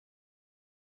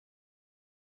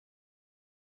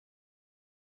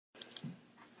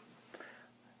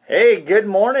Hey, good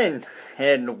morning,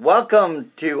 and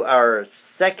welcome to our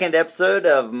second episode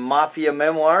of Mafia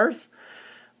Memoirs.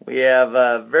 We have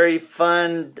a very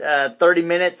fun 30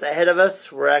 minutes ahead of us.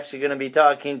 We're actually going to be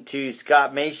talking to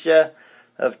Scott Mascia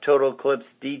of Total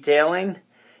Eclipse Detailing.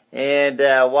 And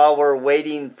while we're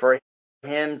waiting for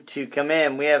him to come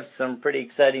in, we have some pretty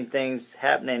exciting things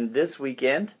happening this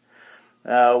weekend.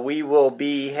 We will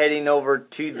be heading over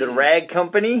to the Rag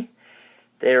Company.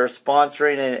 They are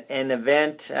sponsoring an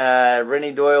event.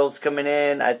 Rennie Doyle's coming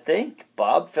in. I think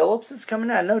Bob Phillips is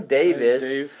coming in. I know Dave is.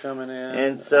 Dave's coming in.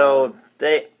 And so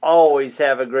they always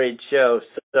have a great show.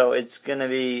 So it's going to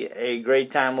be a great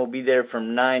time. We'll be there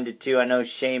from 9 to 2. I know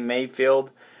Shane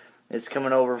Mayfield is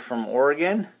coming over from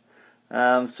Oregon.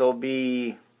 So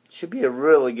should be a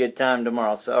really good time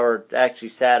tomorrow. So, or actually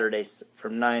Saturday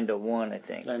from 9 to 1, I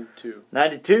think. 9 to 2.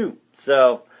 9 to 2.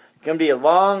 So going to be a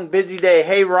long, busy day.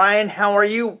 Hey, Ryan, how are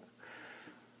you?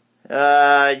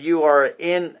 You are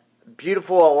in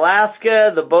beautiful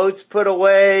Alaska. The boat's put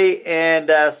away.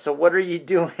 And so what are you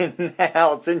doing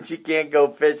now since you can't go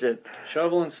fishing?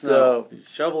 Shoveling snow.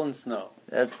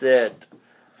 That's it.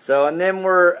 So, and then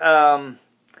we're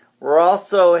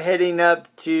also heading up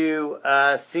to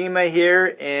SEMA here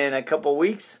in a couple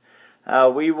weeks.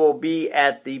 We will be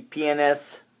at the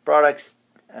PNS Products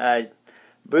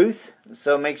booth,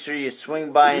 so make sure you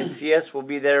swing by and see us. We'll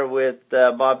be there with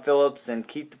Bob Phillips and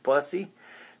Keith DePlessy.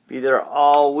 Be there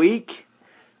all week.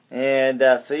 And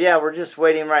so yeah, we're just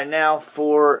waiting right now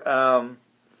for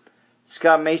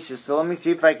Scott Mascia. So let me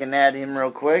see if I can add him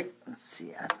real quick. Let's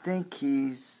see, I think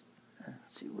let's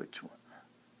see which one.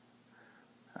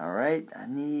 Alright,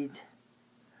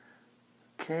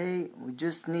 okay, we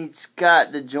just need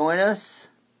Scott to join us.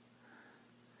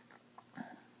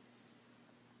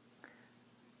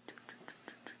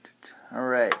 All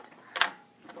right.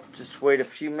 Just wait a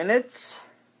few minutes.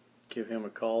 Give him a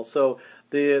call. So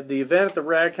the event at the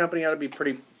Rag Company ought to be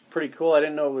pretty cool. I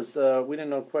didn't know it was. We didn't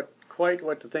know quite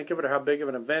what to think of it or how big of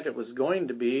an event it was going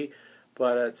to be,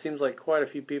 but it seems like quite a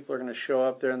few people are going to show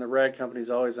up there. And the Rag Company is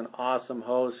always an awesome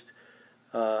host.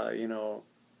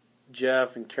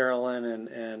 Jeff and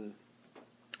Carolyn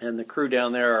and the crew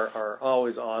down there are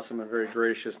always awesome and very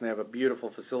gracious, and they have a beautiful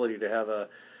facility to have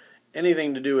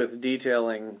anything to do with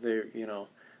detailing.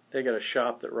 They got a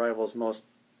shop that rivals most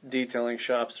detailing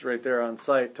shops right there on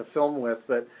site to film with.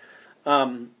 But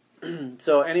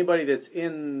so anybody that's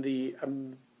in the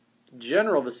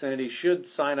general vicinity should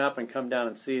sign up and come down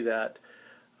and see that.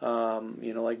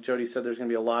 Like Jody said, there's going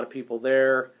to be a lot of people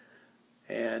there,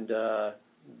 and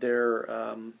they're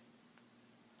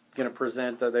going to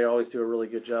present. They always do a really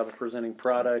good job of presenting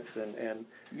products and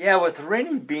yeah, with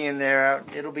Rennie being there,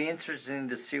 it'll be interesting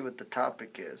to see what the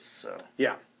topic is. So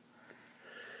yeah.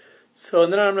 So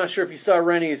and then I'm not sure if you saw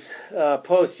Rennie's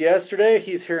post yesterday.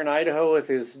 He's here in Idaho with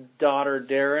his daughter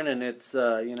Darren, and it's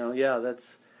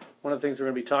that's one of the things we're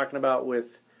going to be talking about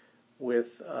with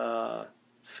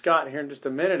Scott here in just a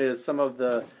minute. Is some of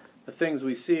the things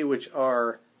we see, which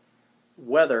are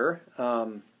weather.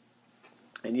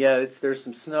 And yeah, there's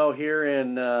some snow here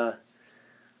in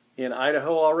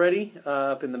Idaho already,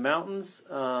 up in the mountains.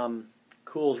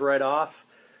 Cools right off,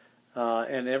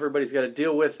 and everybody's got to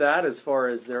deal with that as far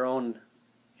as their own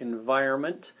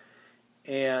environment.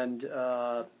 And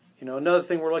another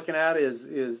thing we're looking at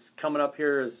is coming up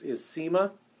here is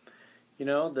SEMA.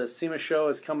 The SEMA show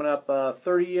is coming up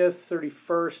 30th,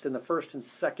 31st, and the 1st and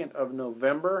 2nd of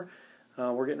November.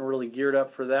 We're getting really geared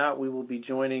up for that. We will be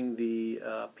joining the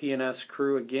PNS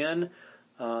crew again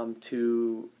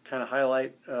to kind of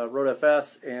highlight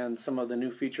RoadFS and some of the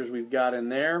new features we've got in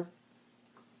there.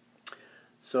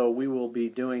 So we will be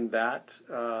doing that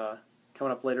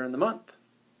coming up later in the month.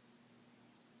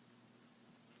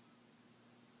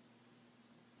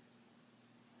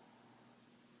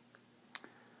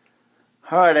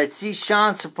 all right, I see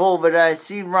Sean Sepulveda, I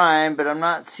see Ryan, but I'm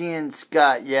not seeing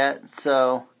Scott yet.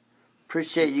 So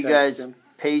appreciate you guys'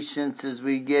 patience as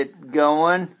we get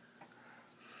going.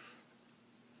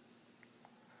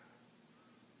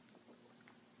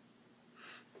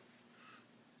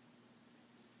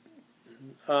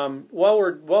 While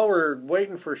we're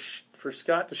waiting for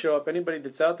Scott to show up, anybody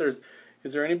that's out there, is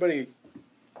there anybody?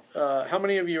 How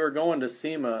many of you are going to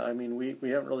SEMA? I mean, we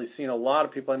haven't really seen a lot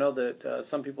of people. I know that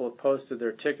some people have posted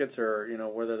their tickets or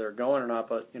whether they're going or not.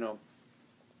 But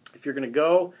if you're going to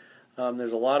go,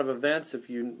 there's a lot of events. If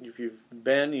you've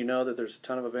been, you know that there's a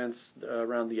ton of events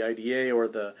around the IDA or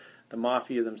the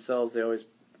Mafia themselves. They always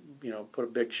put a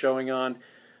big showing on.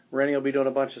 Rennie will be doing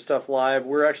a bunch of stuff live.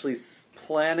 We're actually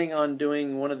planning on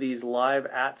doing one of these live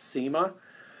at SEMA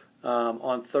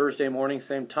on Thursday morning,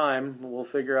 same time. We'll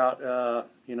figure out,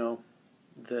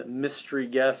 the mystery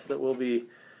guests that we'll be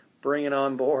bringing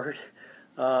on board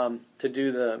to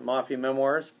do the Mafia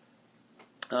memoirs.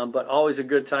 But always a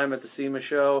good time at the SEMA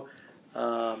show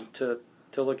to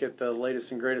look at the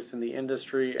latest and greatest in the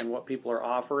industry and what people are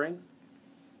offering.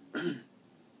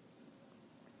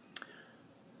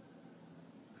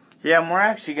 Yeah, and we're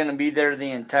actually going to be there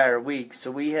the entire week. So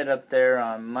we head up there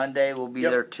on Monday. We'll be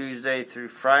there Tuesday through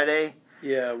Friday.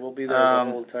 Yeah, we'll be there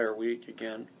the whole entire week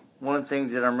again. One of the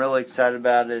things that I'm really excited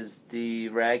about is the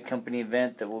Rag Company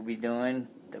event that we'll be doing,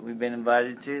 that we've been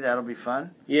invited to. That'll be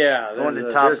fun. Yeah, going to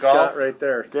Top Golf. Scott right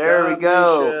there. There Scott we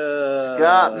go. Mesha.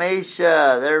 Scott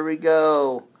Mesha. There we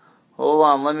go. Hold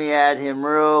on, let me add him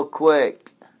real quick.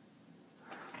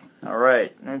 All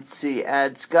right, let's see.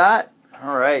 Add Scott.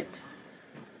 All right.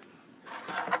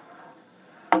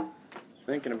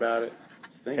 Thinking about it.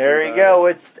 There you go.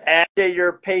 It's after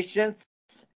your patience.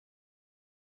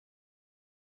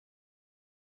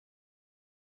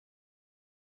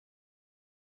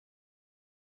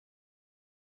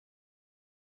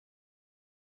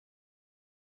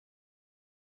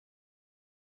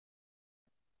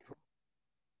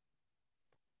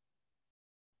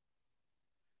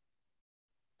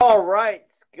 All right,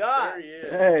 Scott. There he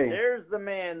is. Hey. There's the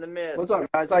man, the myth. What's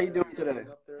up, guys? How you doing today?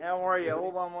 How are you?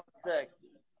 Hold on one sec.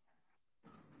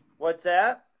 What's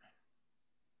that?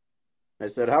 I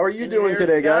said, how are you Can you doing hear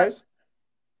today, Scott? guys?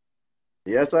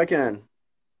 Yes, I can.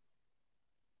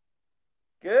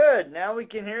 Good. Now we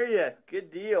can hear you.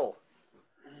 Good deal.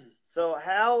 So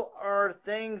how are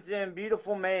things in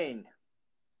beautiful Maine?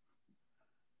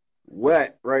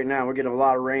 Wet right now. We're getting a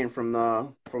lot of rain from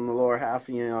the lower half,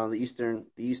 the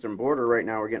eastern border right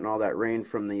now. We're getting all that rain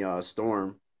from the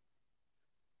storm.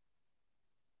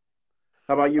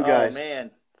 How about you guys? Oh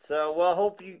man. So well,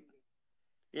 hope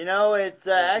it's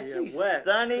actually wet.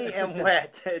 sunny and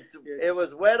wet. It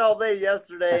was wet all day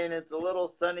yesterday, and it's a little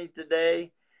sunny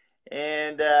today.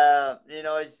 And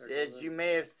as you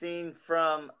may have seen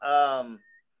from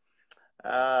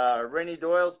Rennie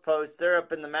Doyle's post, they're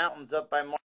up in the mountains up by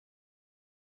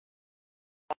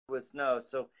with snow,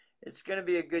 so it's going to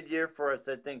be a good year for us,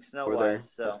 I think,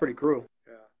 snow-wise. So that's pretty cool.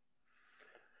 Yeah.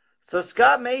 So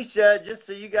Scott Mesha, just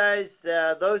so you guys,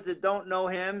 those that don't know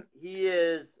him, he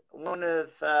is one of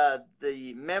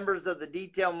the members of the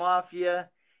Detail Mafia.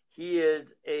 He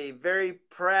is a very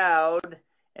proud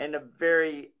and a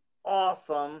very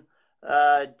awesome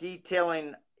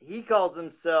detailing. He calls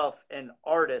himself an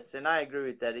artist, and I agree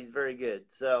with that. He's very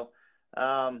good. So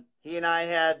he and I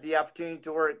had the opportunity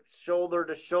to work shoulder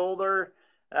to shoulder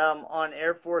on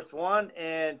Air Force One,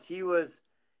 and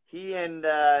he and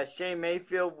Shane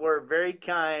Mayfield were very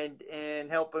kind in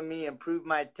helping me improve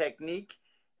my technique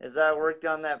as I worked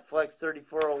on that Flex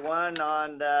 3401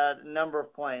 on a number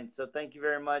of planes. So thank you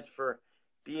very much for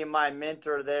being my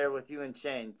mentor there with you and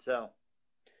Shane. So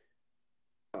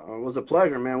it was a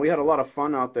pleasure, man. We had a lot of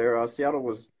fun out there. Seattle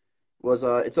was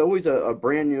it's always a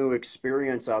brand new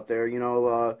experience out there.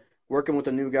 Working with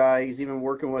the new guys, even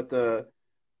working with the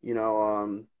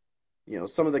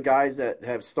some of the guys that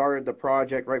have started the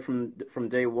project right from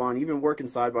day one, even working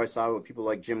side by side with people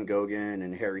like Jim Gogan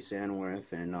and Harry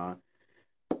Sandworth and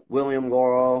William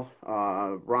Laurel,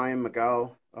 Ryan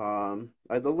McGow.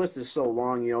 The list is so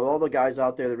long. All the guys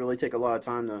out there that really take a lot of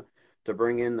time to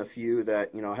bring in the few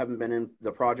that haven't been in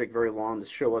the project very long to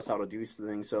show us how to do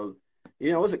things. So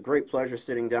it was a great pleasure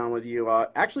sitting down with you.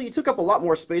 Actually, you took up a lot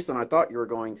more space than I thought you were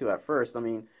going to at first. I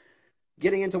mean,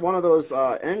 getting into one of those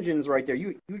engines right there,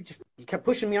 you kept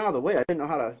pushing me out of the way. I didn't know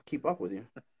how to keep up with you.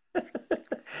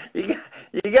 you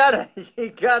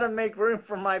gotta make room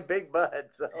for my big butt.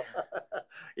 So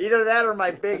either that or my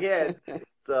big head.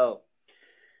 So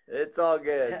it's all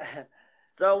good.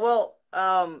 So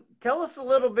tell us a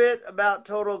little bit about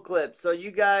Total Eclipse. So you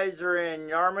guys are in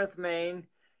Yarmouth, Maine.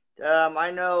 I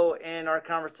know in our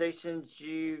conversations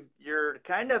you're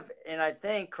kind of, and I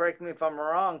think, correct me if I'm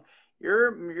wrong,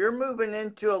 you're moving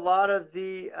into a lot of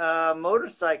the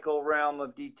motorcycle realm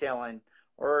of detailing,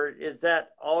 or is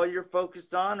that all you're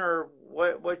focused on, or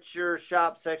what's your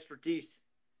shop's expertise?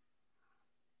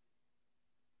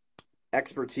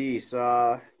 Expertise.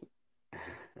 My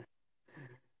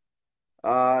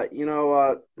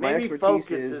Maybe expertise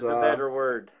focus is a better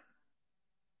word.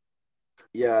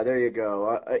 Yeah, there you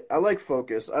go. I like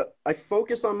focus. I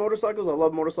focus on motorcycles. I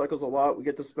love motorcycles a lot. We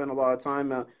get to spend a lot of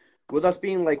time with us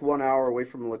being like 1 hour away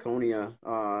from Laconia,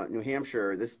 New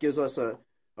Hampshire. This gives us a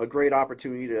great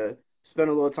opportunity to spend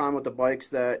a little time with the bikes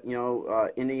that,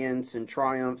 Indians and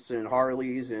Triumphs and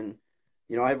Harleys, and,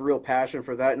 I have a real passion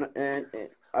for that. And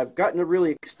I've gotten to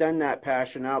really extend that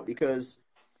passion out because,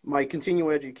 my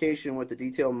continuing education with the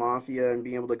Detail Mafia and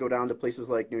being able to go down to places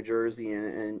like New Jersey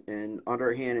and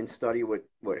underhand and study with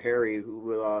Harry,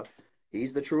 who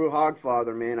he's the true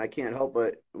Hogfather, man. I can't help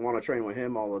but want to train with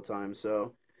him all the time.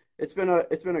 So it's been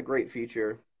a great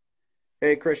feature.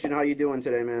 Hey Christian, how you doing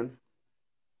today, man?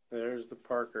 There's the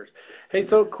Parkers. Hey,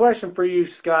 so question for you,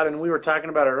 Scott, and we were talking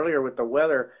about it earlier with the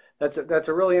weather. That's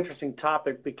a really interesting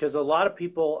topic because a lot of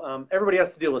people, everybody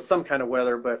has to deal with some kind of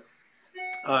weather, but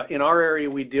in our area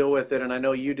we deal with it, and I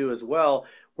know you do as well,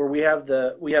 where we have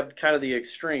kind of the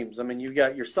extremes. I mean, you've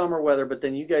got your summer weather, but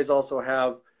then you guys also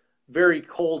have very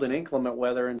cold and inclement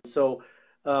weather, and so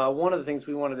one of the things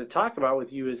we wanted to talk about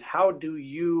with you is how do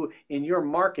you in your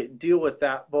market deal with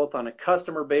that both on a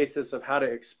customer basis of how to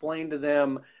explain to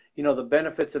them, the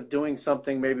benefits of doing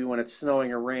something maybe when it's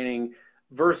snowing or raining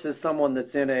versus someone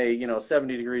that's in a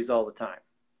 70 degrees all the time.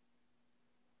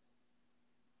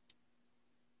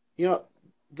 You know,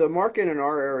 the market in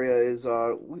our area is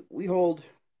we hold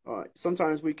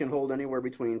sometimes we can hold anywhere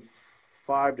between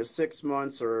 5 to 6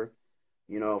 months or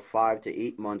 5 to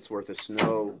 8 months worth of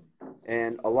snow.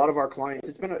 And a lot of our clients,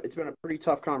 it's been a pretty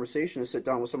tough conversation to sit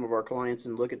down with some of our clients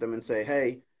and look at them and say,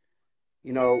 hey,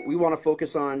 we want to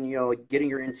focus on like getting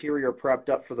your interior prepped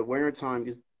up for the winter time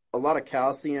because a lot of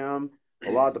calcium, a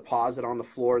lot of deposit on the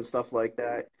floor and stuff like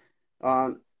that.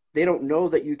 Um, they don't know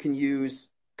that you can use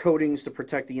coatings to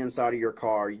protect the inside of your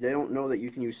car. They don't know that you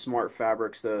can use smart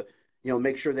fabrics to,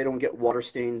 make sure they don't get water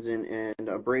stains and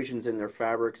abrasions in their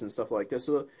fabrics and stuff like this.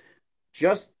 So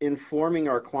just informing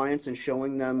our clients and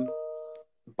showing them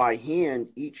by hand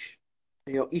each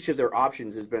of their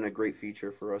options has been a great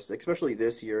feature for us, especially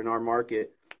this year in our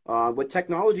market. With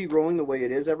technology rolling the way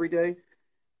it is every day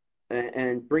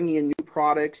and bringing in new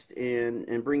products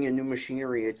and bringing in new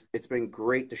machinery, it's been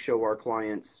great to show our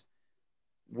clients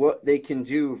what they can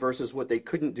do versus what they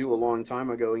couldn't do a long time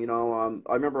ago.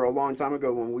 I remember a long time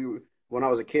ago when I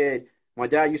was a kid, my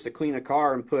dad used to clean a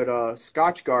car and put a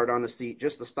Scotch guard on the seat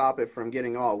just to stop it from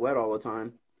getting all wet all the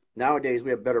time. Nowadays,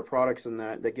 we have better products than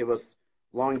that give us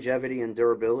longevity and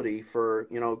durability for,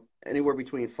 anywhere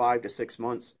between 5 to 6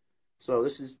 months. So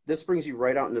this brings you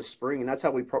right out into spring, and that's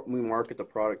how we market the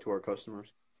product to our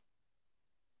customers.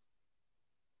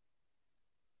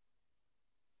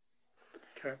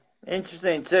 Okay.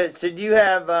 Interesting. So do you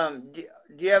have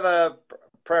a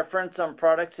preference on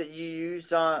products that you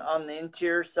use on the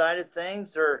interior side of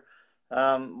things, or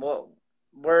what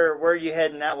where are you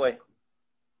heading that way?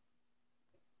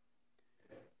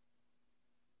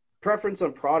 Preference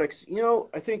on products,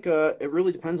 I think it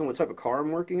really depends on what type of car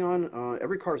I'm working on.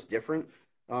 Every car is different.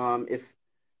 If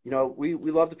we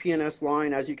love the PNS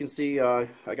line, as you can see. I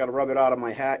got to rub it out of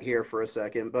my hat here for a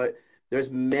second, but there's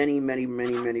many, many,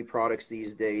 many, many products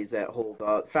these days that hold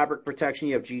fabric protection.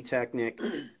 You have G Technic,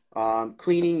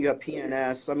 cleaning. You have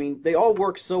PNS. I mean, they all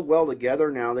work so well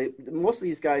together now. Most of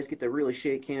these guys get to really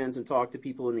shake hands and talk to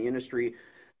people in the industry,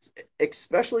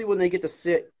 especially when they get to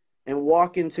sit and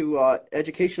walk into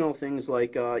educational things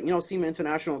like SEMA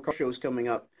International Car Shows coming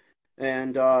up,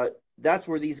 and that's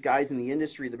where these guys in the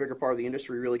industry, the bigger part of the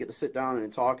industry, really get to sit down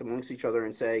and talk amongst each other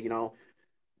and say,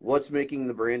 what's making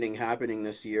the branding happening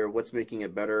this year, what's making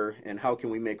it better, and how can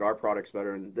we make our products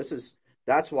better. And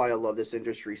that's why I love this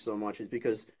industry so much, is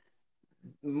because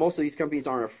most of these companies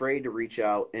aren't afraid to reach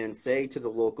out and say to the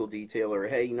local detailer,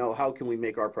 hey, how can we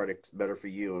make our products better for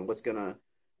you, and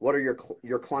what are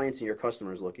your clients and your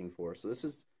customers looking for? So this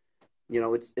is,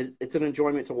 it's an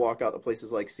enjoyment to walk out to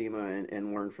places like SEMA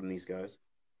and learn from these guys.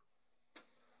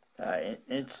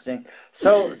 Interesting.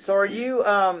 So are you?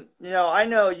 I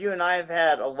know you and I have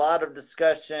had a lot of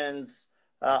discussions,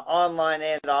 online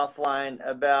and offline,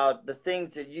 about the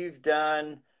things that you've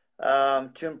done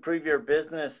to improve your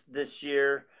business this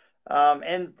year,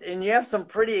 and you have some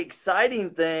pretty exciting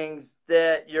things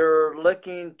that you're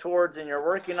looking towards and you're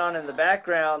working on in the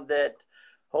background that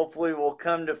hopefully will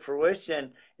come to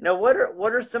fruition. What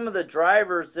are some of the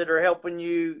drivers that are helping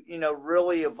you,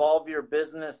 really evolve your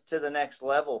business to the next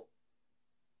level?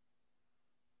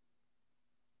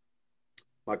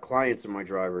 My clients are my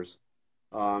drivers.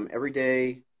 Every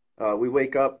day we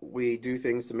wake up, we do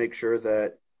things to make sure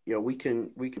that we can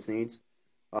needs.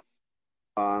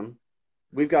 Um,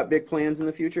 we've got big plans in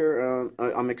the future.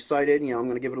 I'm excited. I'm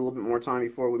going to give it a little bit more time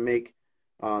before we make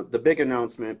the big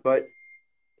announcement. But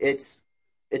it's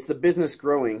the business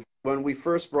growing. When we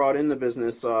first brought in the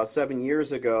business 7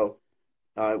 years ago,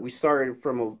 we started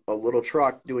from a little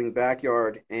truck doing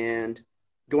backyard and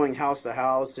going house to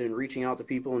house and reaching out to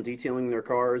people and detailing their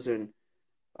cars. And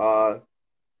uh,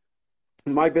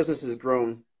 my business has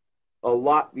grown a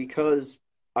lot because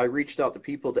I reached out to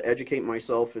people to educate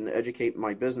myself and to educate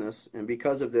my business. And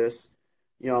because of this,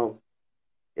 you know,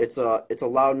 it's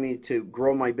allowed me to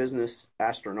grow my business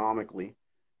astronomically.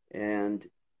 And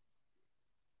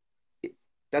it,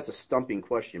 that's a stumping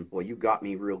question, boy. You got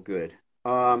me real good.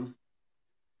 Um,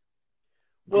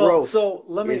 Well, Growth so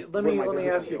let me is let where me my let me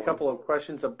business is ask you a going. couple of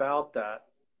questions about that.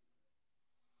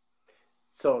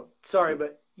 So sorry, Yeah.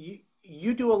 but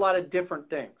you do a lot of different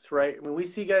things, right? I mean, we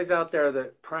see guys out there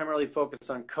that primarily focus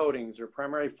on coatings or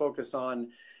primarily focus on,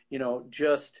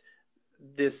 just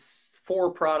this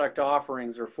four product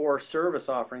offerings or four service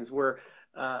offerings. Where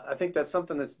I think that's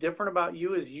something that's different about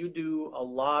you is you do a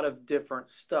lot of different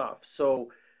stuff.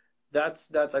 So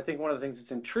that's I think one of the things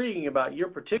that's intriguing about your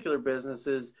particular business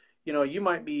is you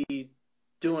might be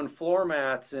doing floor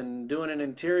mats and doing an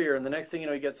interior, and the next thing you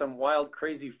know, you get some wild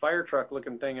crazy fire truck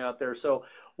looking thing out there. So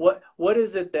what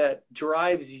is it that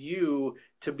drives you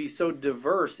to be so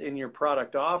diverse in your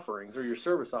product offerings or your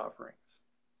service offerings?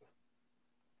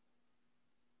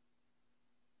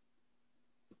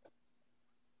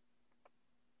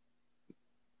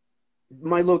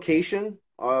 My location,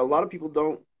 a lot of people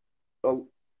don't. Uh,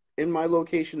 in my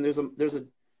location,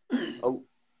 a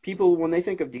people when they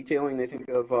think of detailing, they think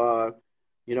of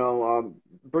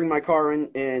bring my car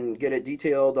in and get it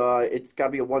detailed. It's got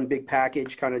to be a one big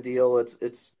package kind of deal.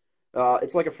 It's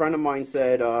like a friend of mine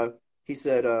said. He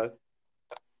said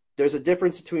there's a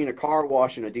difference between a car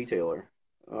wash and a detailer.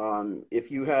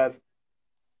 If you have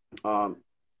um,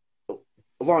 a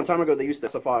long time ago, they used to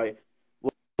specify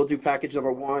we'll do package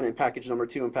number one and package number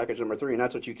two and package number three, and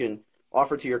that's what you can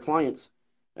offer to your clients.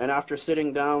 And after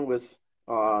sitting down with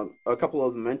a couple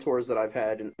of mentors that I've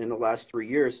had in the last 3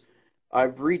 years,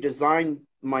 I've redesigned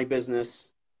my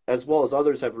business as well as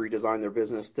others have redesigned their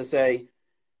business to say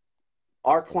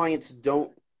our clients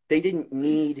they didn't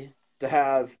need to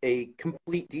have a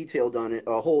complete detail done,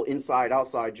 a whole inside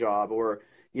outside job, or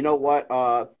you know what,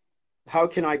 how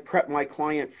can I prep my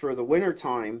client for the winter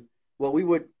time? Well,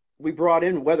 we brought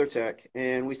in WeatherTech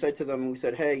and we said to them, we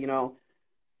said, hey,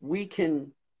 we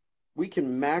can we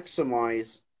can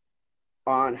maximize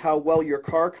on how well your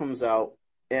car comes out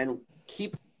and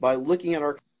keep by looking at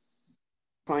our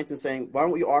clients and saying, why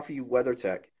don't we offer you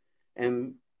WeatherTech?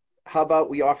 And how about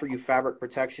we offer you fabric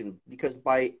protection? Because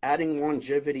by adding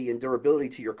longevity and durability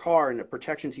to your car and the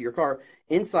protection to your car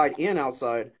inside and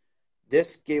outside,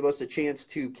 this gave us a chance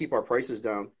to keep our prices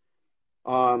down.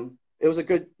 It was a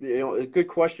good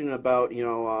question about, you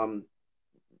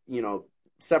know,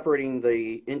 separating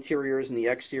the interiors and the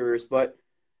exteriors, but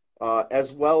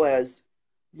as well as,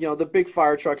 the big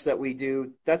fire trucks that we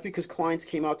do. That's because clients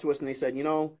came out to us and they said,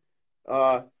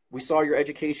 we saw your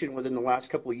education within the last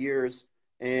couple of years,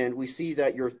 and we see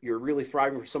that you're really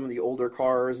thriving for some of the older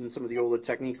cars and some of the older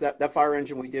techniques. That fire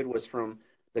engine we did was from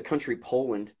the country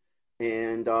Poland,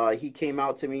 and he came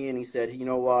out to me and he said,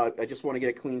 I just want to get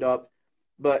it cleaned up,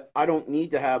 but I don't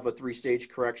need to have a three-stage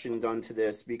correction done to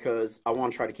this because I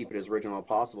want to try to keep it as original as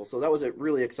possible. So that was a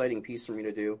really exciting piece for me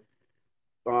to do.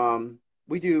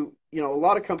 We do, a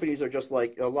lot of companies are just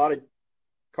like a lot of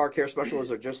car care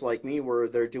specialists are just like me, where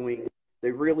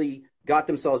they really got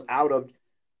themselves out of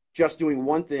just doing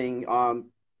one thing.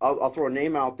 I'll throw a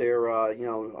name out there. Uh,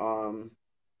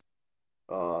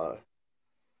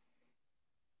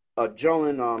 a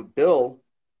gentleman, Bill.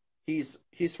 He's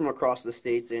from across the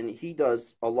states, and he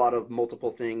does a lot of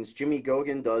multiple things. Jimmy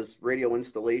Gogan does radio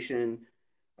installation.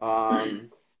 Um,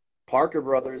 Parker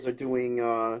Brothers are doing.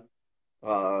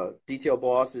 Detail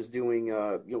Boss is doing,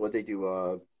 what they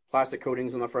do, plastic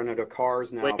coatings on the front of their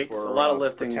cars now Weights, a for lot of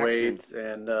lifting protection. weights,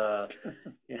 and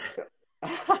yeah.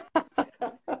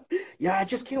 Yeah, I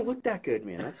just can't look that good,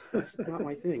 man. That's not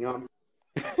my thing.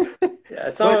 Yeah,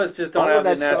 some of But us just don't all of have the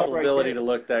that stuff natural right ability there. to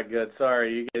look that good.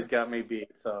 Sorry, you guys got me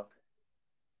beat. So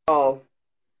Oh,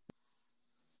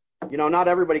 not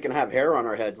everybody can have hair on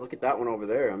our heads. Look at that one over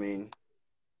there. I mean,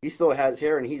 he still has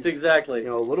hair, and it's he's, exactly.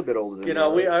 a little bit older than me,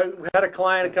 We right? I had a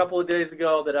client a couple of days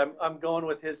ago that I'm going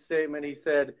with his statement. He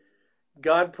said,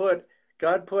 God put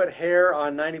God put hair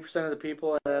on 90% of the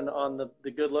people, and then on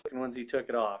the good looking ones, he took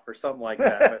it off, or something like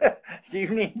that. But You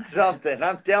need something.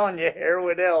 I'm telling you, hair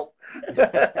would help.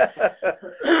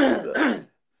 so,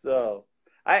 so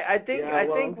Yeah, I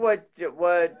think well,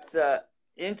 what's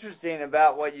interesting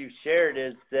about what you shared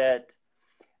is that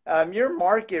your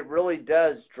market really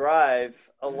does drive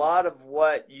a lot of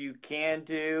what you can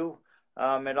do.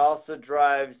 It also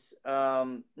drives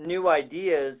new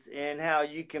ideas in how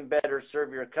you can better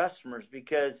serve your customers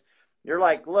because you're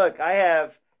like, look, I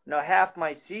have half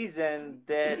my season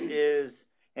that is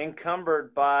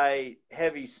encumbered by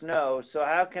heavy snow. So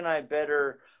how can I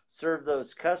better serve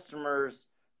those customers?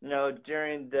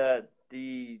 During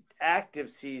the active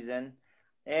season,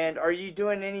 And are you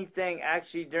doing anything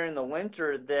actually during the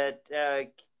winter that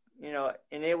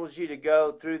enables you to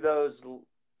go through those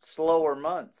slower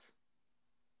months?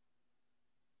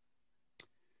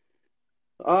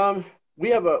 We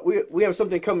have we have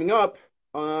something coming up.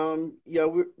 Yeah,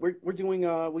 we're doing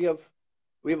we have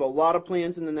a lot of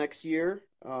plans in the next year.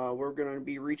 We're going to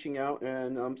be reaching out,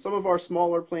 and some of our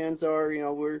smaller plans are,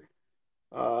 we're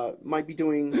might be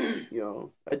doing,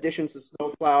 additions to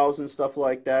snow plows and stuff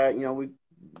like that. We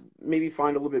maybe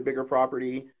find a little bit bigger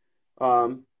property.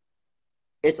 Um,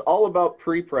 it's all about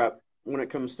pre-prep when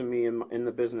it comes to me in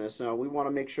the business. We want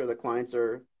to make sure that clients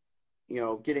are,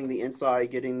 getting the inside,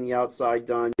 getting the outside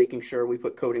done, making sure we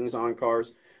put coatings on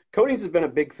cars. Coatings has been a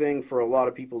big thing for a lot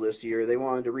of people this year. They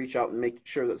wanted to reach out and make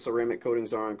sure that ceramic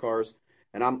coatings are on cars,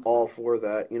 and I'm all for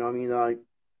that.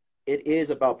 It is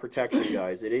about protection,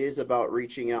 guys. It is about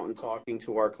reaching out and talking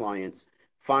to our clients,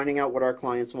 finding out what our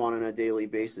clients want on a daily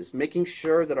basis, making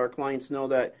sure that our clients know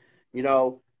that, you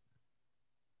know,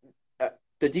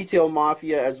 the detail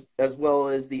mafia as well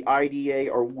as the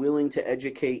IDA are willing to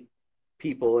educate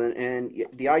people, and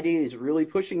the IDA is really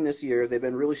pushing this year. They've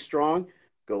been really strong.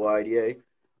 Go IDA.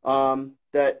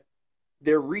 That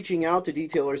they're reaching out to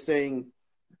detailers saying,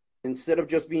 instead of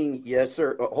just being yes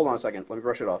sir. Oh, hold on a second. Let me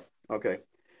brush it off. Okay.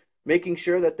 Making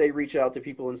sure that they reach out to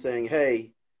people and saying,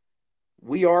 hey,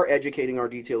 we are educating our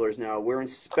detailers now. We're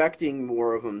inspecting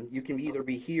more of them. You can either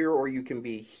be here or you can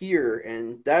be here.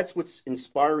 And that's what's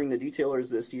inspiring the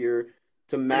detailers this year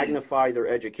to magnify their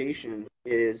education,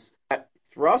 is that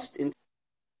thrust into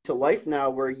life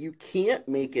now where you can't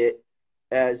make it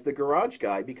as the garage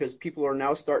guy, because people are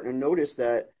now starting to notice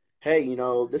that, hey,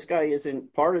 this guy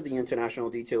isn't part of the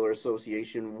International Detailer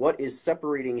Association. What is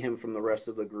separating him from the rest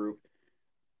of the group?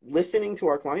 Listening to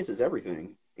our clients is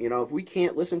everything. If we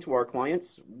can't listen to our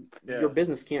clients, your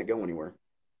business can't go anywhere.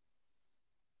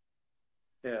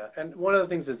 Yeah, and one of the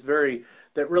things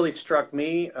that really struck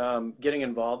me, getting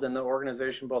involved in the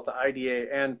organization, both the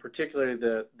IDA and particularly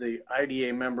the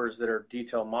IDA members that are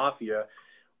Detail Mafia,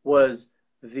 was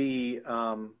the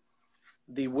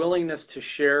willingness to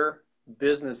share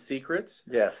business secrets.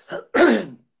 Yes.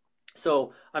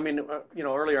 So, I mean,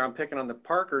 earlier I'm picking on the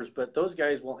Parkers, but those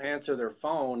guys will answer their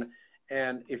phone.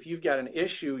 And if you've got an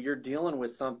issue, you're dealing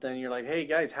with something, you're like, hey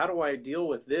guys, how do I deal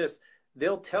with this?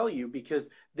 They'll tell you, because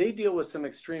they deal with some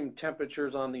extreme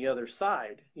temperatures on the other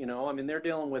side. I mean, they're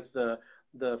dealing with the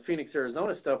Phoenix,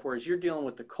 Arizona stuff, whereas you're dealing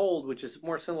with the cold, which is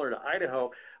more similar to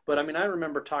Idaho. But I mean, I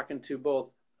remember talking to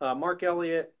both Mark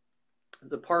Elliott,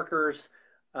 the Parkers,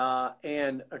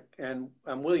 and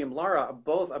William Lara,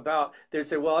 both about, they'd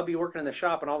say, well, I'll be working in the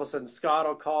shop, and all of a sudden Scott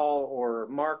will call or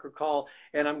Mark will call,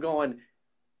 and I'm going,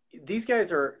 these guys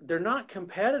they're not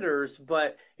competitors,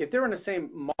 but if they're in the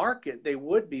same market, they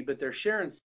would be, but they're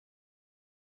sharing,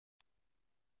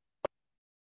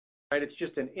 right? It's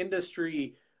just an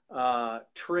industry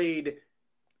trade.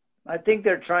 I think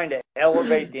they're trying to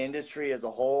elevate the industry as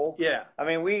a whole. Yeah. I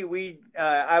mean,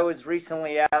 I was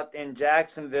recently out in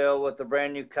Jacksonville with a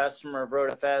brand new customer of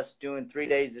RotaFest, doing 3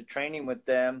 days of training with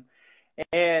them.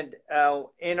 And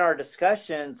in our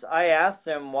discussions, I asked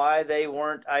them why they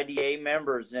weren't IDA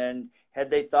members and had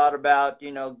they thought about,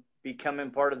 becoming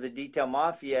part of the Detail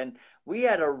Mafia. And we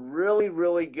had a really,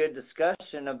 really good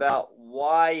discussion about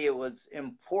why it was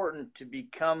important to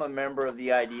become a member of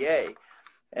the IDA.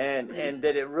 And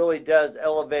that it really does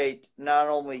elevate not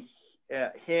only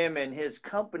him and his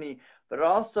company, but it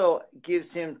also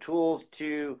gives him tools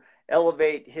to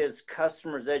elevate his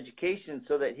customers' education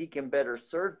so that he can better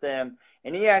serve them.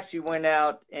 And he actually went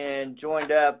out and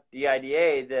joined up the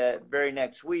IDA the very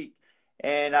next week.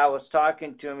 And I was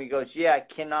talking to him. He goes, yeah, I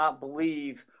cannot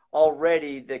believe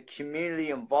already the community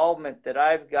involvement that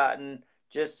I've gotten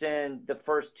just in the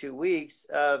first 2 weeks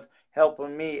of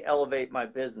helping me elevate my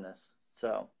business.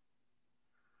 So,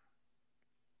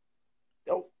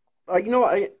 The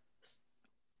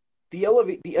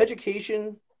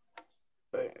education,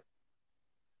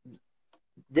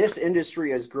 this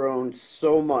industry has grown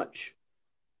so much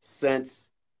since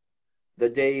the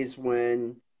days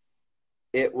when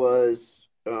it was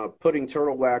putting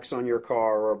turtle wax on your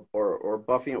car, or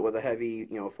buffing it with a heavy,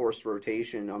 forced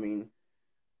rotation. I mean,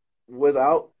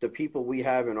 without the people we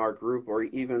have in our group, or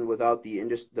even without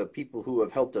the people who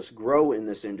have helped us grow in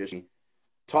this industry,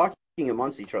 talking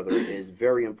amongst each other is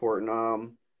very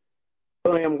important.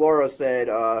 William Laura said,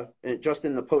 just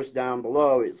in the post down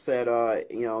below, it said,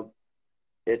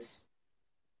 it's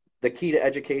the key to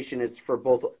education is for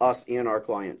both us and our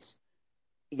clients.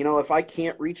 If I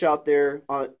can't reach out there,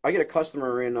 I get a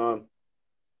customer in,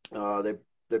 they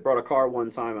brought a car one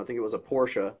time, I think it was a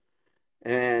Porsche,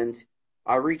 and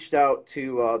I reached out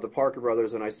to the Parker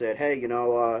brothers and I said, hey,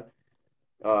 I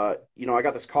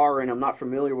got this car and I'm not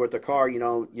familiar with the car.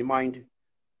 You mind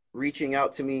reaching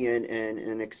out to me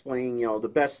and explaining,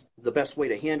 the best way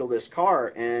to handle this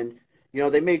car? And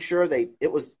they made sure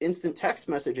it was instant text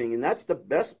messaging, and that's the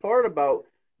best part about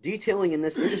detailing in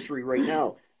this industry right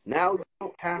now. Now you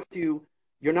don't have to.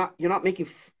 You're not making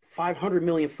 500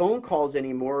 million phone calls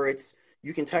anymore. It's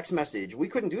You can text message. We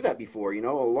couldn't do that before. A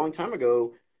long time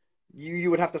ago, you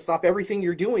would have to stop everything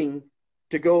you're doing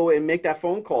to go and make that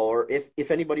phone call. Or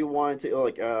if anybody wanted to,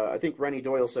 like, I think Rennie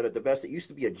Doyle said it the best. It used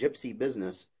to be a gypsy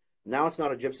business. Now it's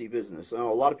not a gypsy business. A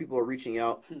lot of people are reaching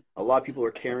out. A lot of people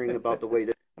are caring about the way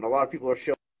that, and a lot of people are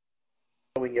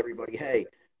showing everybody, hey,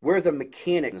 we're the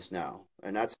mechanics now,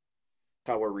 and that's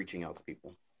how we're reaching out to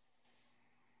people.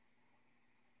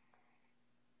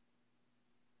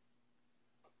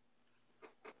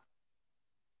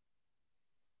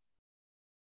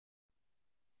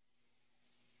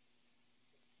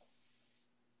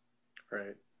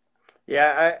 Right.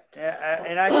 Yeah,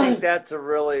 and I think that's a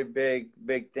really big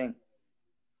thing.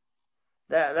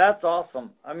 That's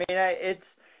awesome. I mean,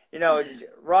 it's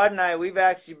Rod and I, we've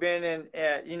actually been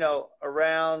in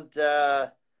around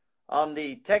on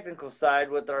the technical side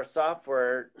with our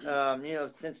software,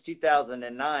 since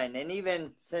 2009, and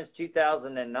even since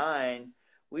 2009,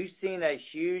 we've seen a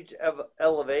huge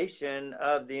elevation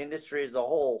of the industry as a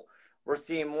whole. We're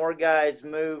seeing more guys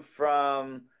move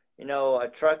from a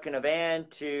truck and a van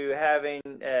to having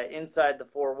inside the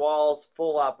four walls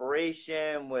full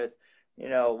operation with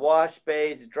wash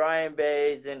bays, drying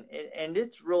bays, and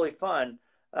it's really fun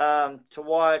to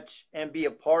watch and be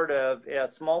a part of, a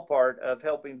small part of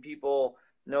helping people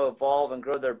evolve and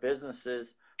grow their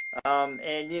businesses. And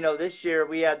this year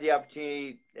we had the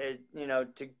opportunity,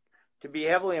 to be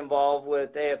heavily involved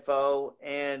with AFO,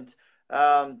 and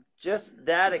just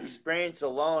that experience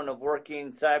alone of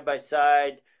working side by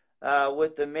side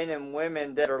with the men and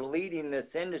women that are leading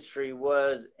this industry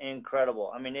was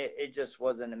incredible. I mean, it just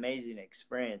was an amazing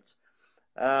experience.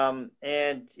 And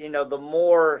the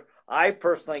more I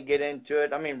personally get into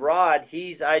it, I mean, Rod,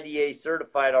 he's IDA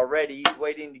certified already. He's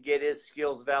waiting to get his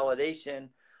skills validation.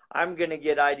 I'm going to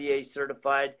get IDA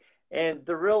certified. And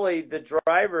the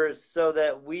drivers, so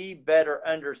that we better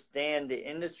understand the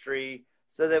industry,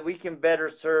 so that we can better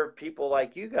serve people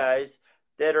like you guys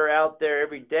that are out there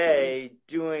every day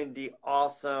doing the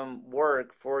awesome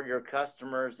work for your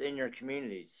customers in your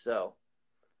communities. So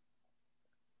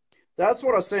That's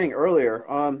what I was saying earlier.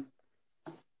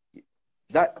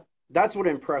 That's what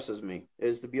impresses me,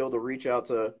 is to be able to reach out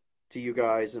to you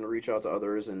guys and reach out to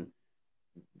others, and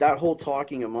that whole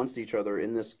talking amongst each other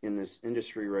in this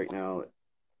industry right now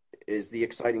is the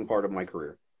exciting part of my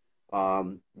career.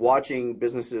 Watching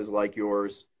businesses like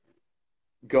yours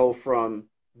go from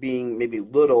being maybe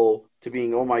little to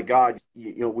being, oh my God,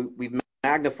 we've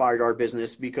magnified our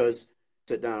business because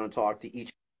sit down and talk to each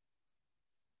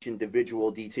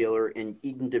individual detailer in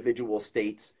individual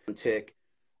states and tick.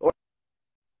 Or,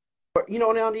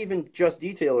 not even just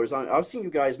detailers. I've seen you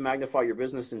guys magnify your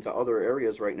business into other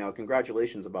areas right now.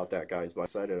 Congratulations about that, guys. I'm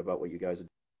excited about what you guys have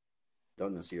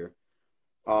done this year.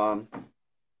 Um,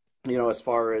 as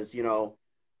far as,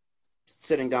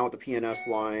 sitting down with the PNS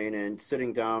line and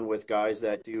sitting down with guys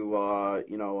that do,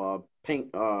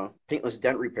 paintless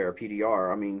dent repair,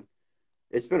 PDR. I mean,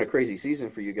 it's been a crazy season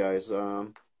for you guys.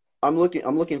 I'm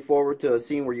looking forward to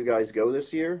seeing where you guys go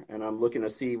this year, and I'm looking to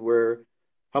see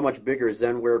how much bigger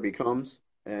Zenware becomes,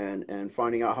 and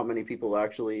finding out how many people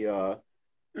actually,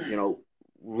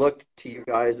 look to you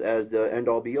guys as the end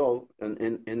all be all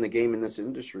in the game in this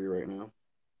industry right now.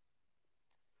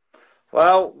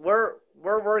 well, we're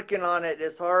working on it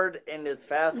as hard and as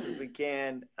fast as we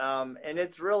can, and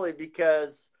it's really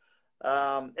because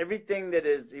everything that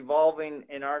is evolving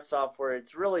in our software,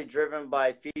 it's really driven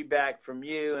by feedback from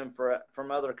you and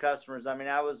from other customers. I mean,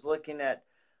 I was looking at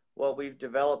what we've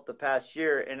developed the past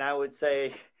year, and I would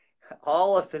say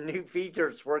all of the new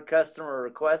features were customer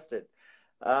requested.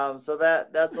 So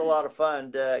that's a lot of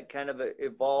fun to kind of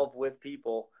evolve with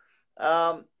people.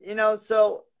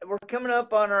 So we're coming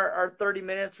up on our 30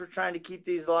 minutes. We're trying to keep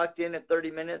these locked in at 30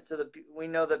 minutes so that we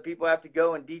know that people have to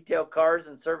go and detail cars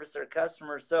and service their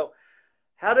customers. So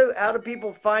how do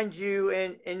people find you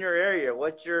in your area?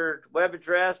 What's your web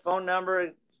address, phone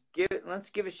number?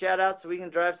 Let's give a shout out so we can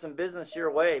drive some business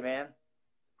your way, man.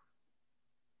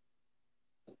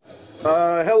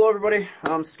 Hello, everybody.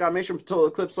 I'm Scott Mason from Total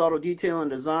Eclipse Auto Detail and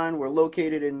Design. We're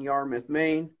located in Yarmouth,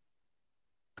 Maine.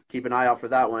 Keep an eye out for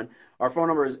that one. Our phone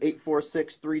number is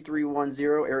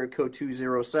 846-3310, area code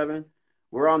 207.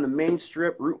 We're on the main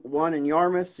strip, Route 1 in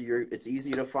Yarmouth, so it's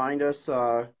easy to find us.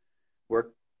 We're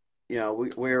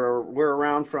we're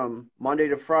around from Monday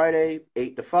to Friday,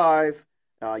 8 to 5.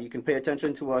 You can pay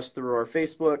attention to us through our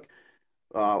Facebook.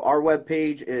 Our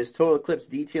webpage is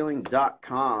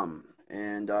totaleclipsedetailing.com.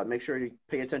 And make sure you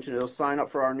pay attention to those. Sign up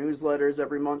for our newsletters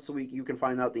every month so you can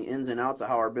find out the ins and outs of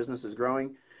how our business is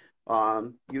growing.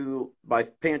 By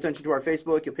paying attention to our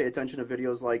Facebook, you'll pay attention to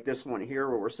videos like this one here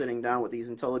where we're sitting down with these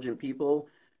intelligent people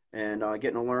and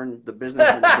getting to learn the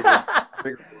business in a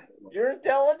bigger. You're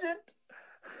intelligent?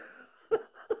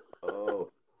 Oh,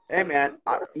 hey man,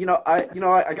 I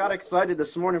got excited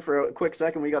this morning for a quick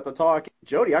second. We got to talk.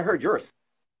 Jody, I heard you're a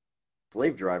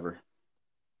slave driver.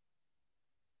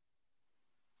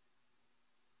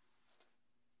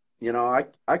 I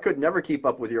could never keep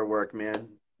up with your work, man.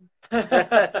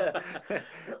 Yeah,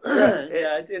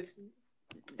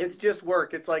 it's just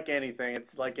work. It's like anything.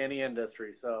 It's like any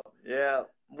industry. So yeah,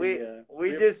 we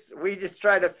just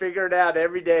try to figure it out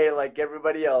every day, like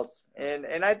everybody else.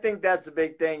 And I think that's a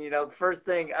big thing. The first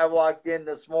thing I walked in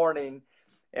this morning,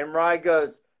 and Rye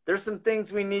goes, "There's some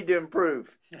things we need to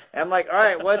improve." And I'm like, "All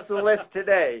right, what's the list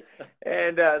today?"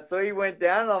 And so he went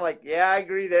down, and I'm like, "Yeah, I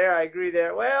agree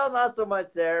there. Well, not so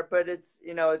much there, but it's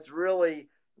really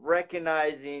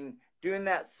recognizing." Doing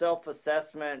that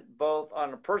self-assessment both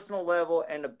on a personal level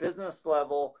and a business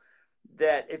level,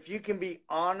 that if you can be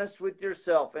honest with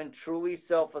yourself and truly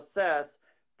self-assess,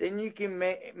 then you can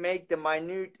make the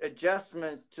minute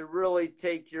adjustments to really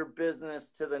take your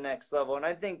business to the next level. And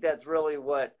I think that's really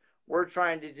what we're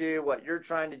trying to do, what you're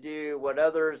trying to do, what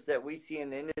others that we see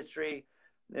in the industry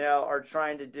are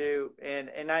trying to do.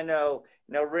 And I know,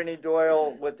 Rennie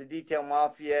Doyle with the Detail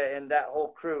Mafia and that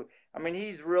whole crew, I mean,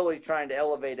 he's really trying to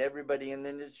elevate everybody in the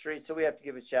industry. So we have to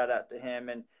give a shout out to him.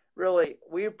 And really,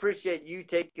 we appreciate you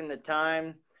taking the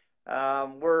time.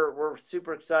 We're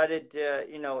super excited to,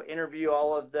 interview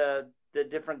all of the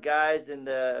different guys and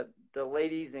the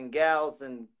ladies and gals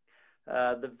and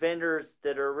the vendors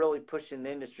that are really pushing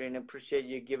the industry, and appreciate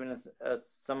you giving us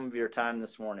some of your time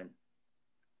this morning.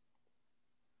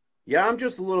 Yeah, I'm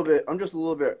just a little bit, I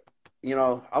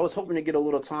was hoping to get a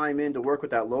little time in to work with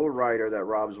that lowrider that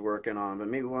Rob's working on, but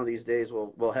maybe one of these days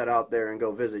we'll head out there and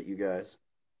go visit you guys.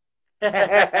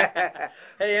 Hey,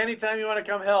 anytime you want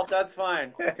to come help, that's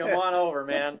fine. Come on over,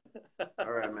 man.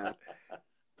 All right, man.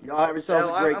 Y'all have yourselves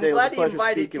a great day. It was a pleasure speaking with you. I'm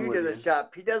glad he invited you to the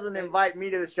shop. He doesn't invite me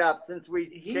to the shop since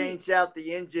we changed out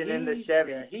the engine in the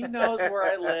Chevy. Yeah, he knows where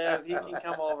I live. He can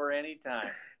come over anytime.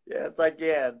 Yes, I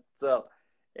can. So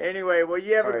anyway, well,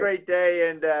 you have a great day,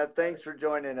 and thanks for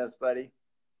joining us, buddy.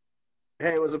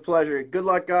 Hey, it was a pleasure. Good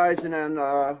luck, guys, and then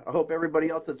I hope everybody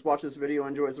else that's watching this video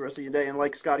enjoys the rest of your day. And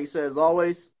like Scotty says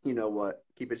always, you know what?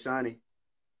 Keep it shiny.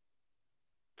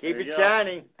 Keep it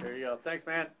shiny. There you go. Thanks,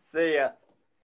 man. See ya.